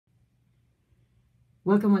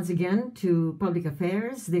Welcome once again to Public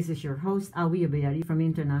Affairs. This is your host, ABAYARI from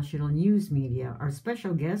International News Media. Our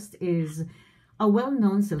special guest is a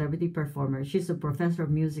well-known celebrity performer. She's a professor of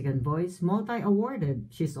music and voice, multi-awarded.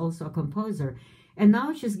 She's also a composer. And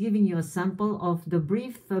now she's giving you a sample of the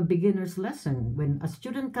brief beginner's lesson. When a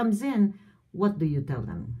student comes in, what do you tell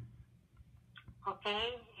them?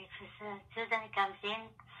 Okay, if a student comes in,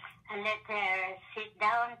 I let her sit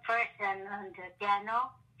down first on the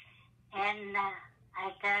piano, and I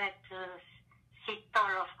tell her to sit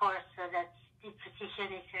tall, of course, so that the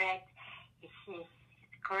position is right, is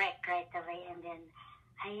correct right away. And then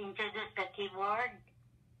I introduce the keyboard.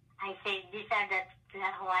 I say these are the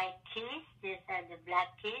white keys, these are the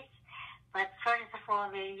black keys. But first of all,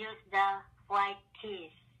 we'll use the white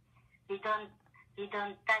keys. We don't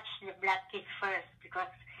touch the black keys first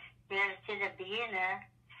because we're still a beginner.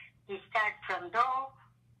 We start from Do,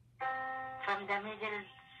 from the middle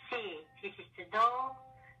C. This is the Do,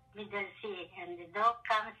 middle C, and the Do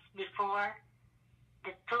comes before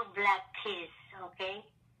the two black keys, okay?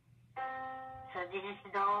 So this is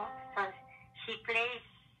Do. So she plays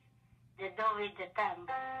the Do with the thumb.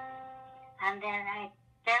 And then I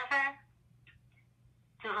tell her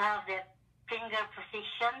to have the finger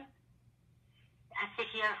position as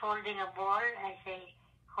if you're holding a ball. I say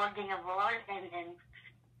holding a ball, and then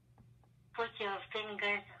put your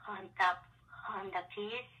fingers on top on the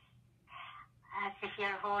keys as if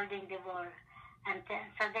you're holding the ball. And then,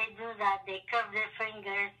 so they do that. They curve their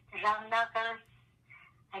fingers, round knuckles.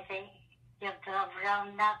 I say you have to have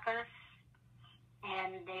round knuckles,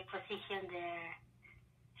 and they position their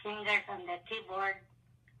fingers on the keyboard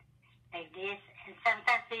like this. And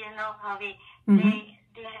sometimes, you know, how their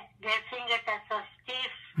fingers are so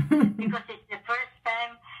stiff because it's the first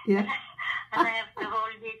time. Yeah. And I have to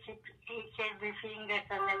hold each every finger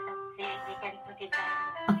so that they can put it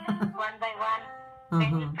down one by one.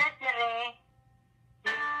 When you press the re,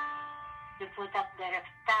 you put up the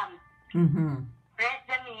thumb. Press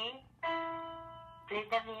the mi, play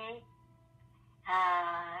the mi,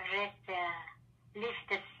 lift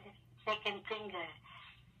the second finger.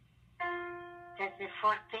 That's the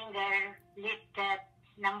fourth finger, lift the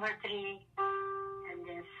number 3, and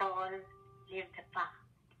then sol, lift the pa.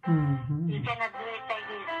 You cannot do it like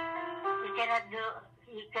this. You cannot do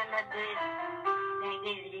it like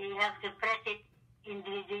this. You have to press it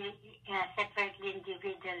separately,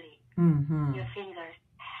 individually, your fingers.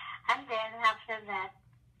 And then after that,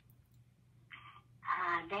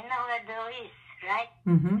 they know where Do is, right?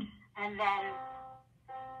 And then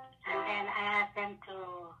I ask them to,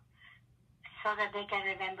 so that they can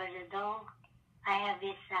remember the Do. I have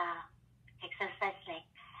this exercise like,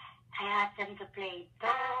 I ask them to play Do,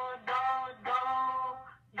 Do, Do,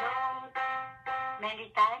 Do, many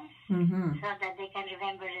times, so that they can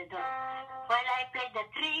remember the Do. While I play the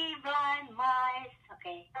 3 blind mice,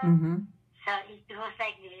 okay? So it goes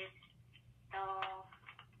like this. Do.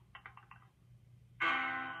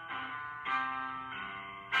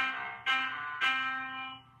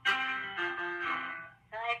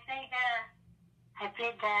 So I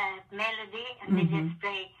play the melody, and they just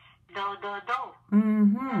play Do, Do, Do.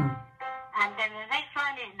 And then the next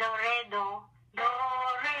one is Do, Re, Do, Do,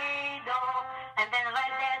 Re, Do. And then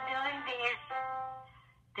while they're doing this,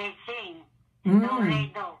 they sing Do, Re,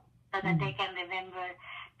 Do, so that they can remember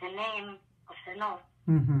the name of the note.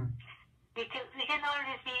 We can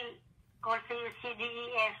also use C, D, E,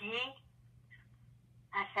 F, G.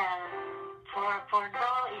 As for Do,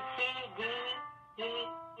 it's C, D, E,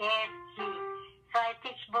 F, G. So I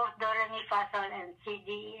teach both Do, Re, Mi, Fa, Sol, and C, D,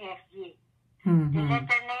 E, F, G. The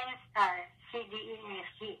letter names are C, D, E, F,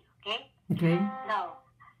 G, okay? Okay. Now,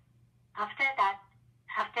 after that,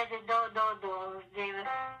 after the Do, Do, Do, they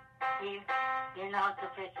know how to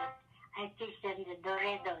press it. I teach them the Do,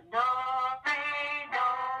 Re, Do. Do, Re, Do,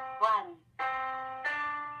 1.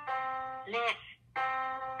 Lift.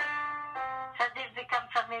 So they become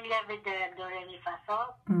familiar with the Do, Re, Mi, Fa, Sol.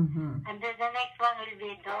 And then the next one will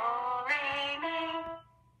be Do, Re, Mi.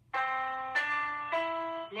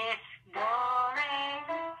 Lift. Do, Re,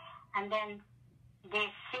 and then they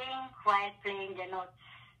sing while playing the notes.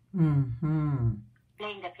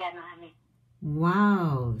 Playing the piano, I mean.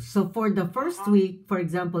 Wow. So for the first week, for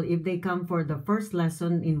example, if they come for the first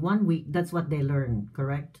lesson in 1 week, that's what they learn,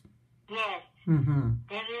 correct? Yes. They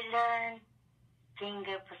will learn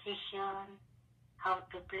finger position, how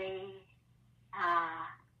to play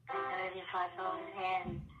the Fa, Sol,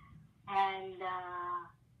 and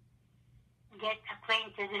get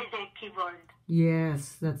acquainted with the keyboard.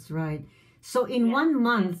 Yes, that's right. So in 1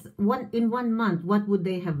 month, what would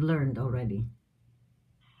they have learned already?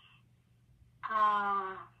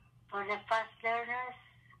 For the fast learners,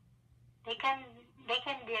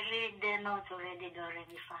 notes already, do, re,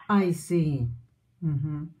 mi, fa. I see.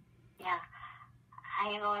 Mm-hmm. Yeah.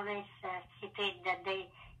 I always situate that they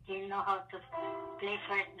know how to play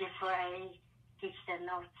first before I teach the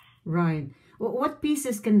notes. Right. What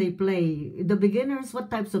pieces can they play? The beginners, what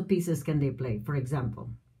types of pieces can they play, for example?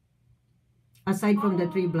 Aside from the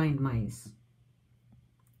Three Blind Mice.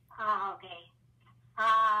 Okay.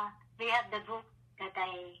 We have the book that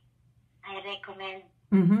I recommend.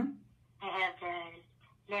 Mm-hmm. I have the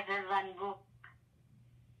level 1 book.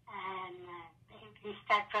 And they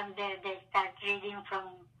start from there. They start reading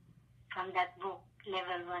from that book,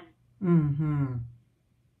 level 1. Mm-hmm.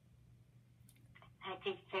 I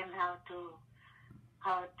teach them how to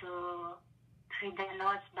read the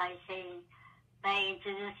notes by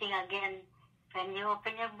introducing again. When you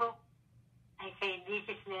open your book, I say these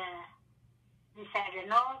are the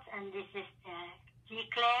notes, and this is the G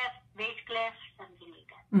clef, bass clef, something like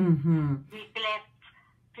that. Mm-hmm. G clef.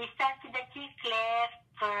 We start with the G clef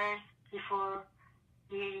first before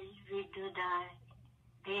we do the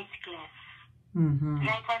bass clef. Mm-hmm.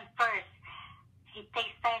 Right hand first. It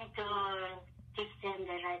takes time to teach them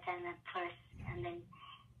the right hand at first, and then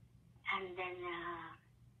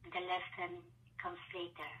the left hand comes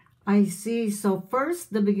later. I see. So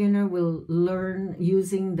first, the beginner will learn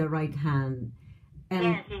using the right hand, and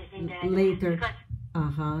Yes, using the right later,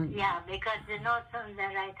 hand. Because the notes on the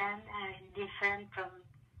right hand are different from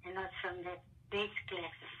the notes from the bass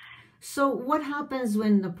clef. So what happens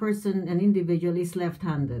when an individual is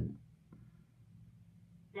left-handed?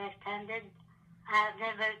 Left-handed? I've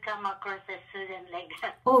never come across a student like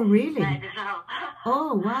that. Oh, really? I don't know.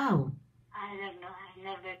 Oh, wow. I don't know. I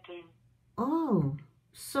never came. Oh,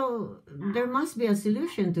 so there must be a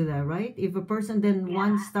solution to that, right? If a person then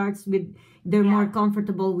once starts with, they're more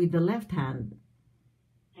comfortable with the left hand.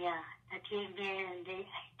 Yeah, that gave me the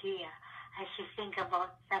idea. I should think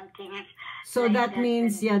about something. So like that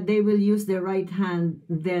means, they will use their right hand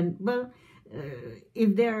then. Well,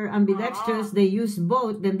 if they're ambidextrous, they use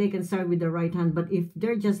both, then they can start with the right hand. But if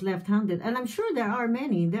they're just left-handed, and I'm sure there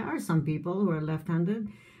are some people who are left-handed.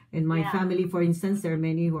 In my family, for instance, there are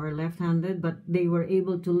many who are left-handed, but they were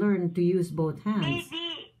able to learn to use both hands.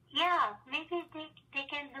 Maybe they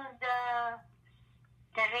can do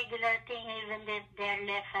the regular thing even if they're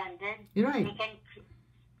left-handed. Right. They can,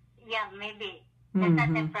 maybe. That's not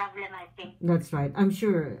a problem, I think. That's right. I'm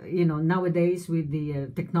sure, nowadays with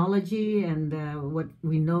the technology and what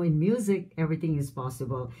we know in music, everything is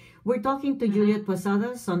possible. We're talking to Juliet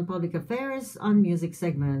Posadas on Public Affairs on Music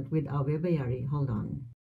segment with ABAYARI. Hold on.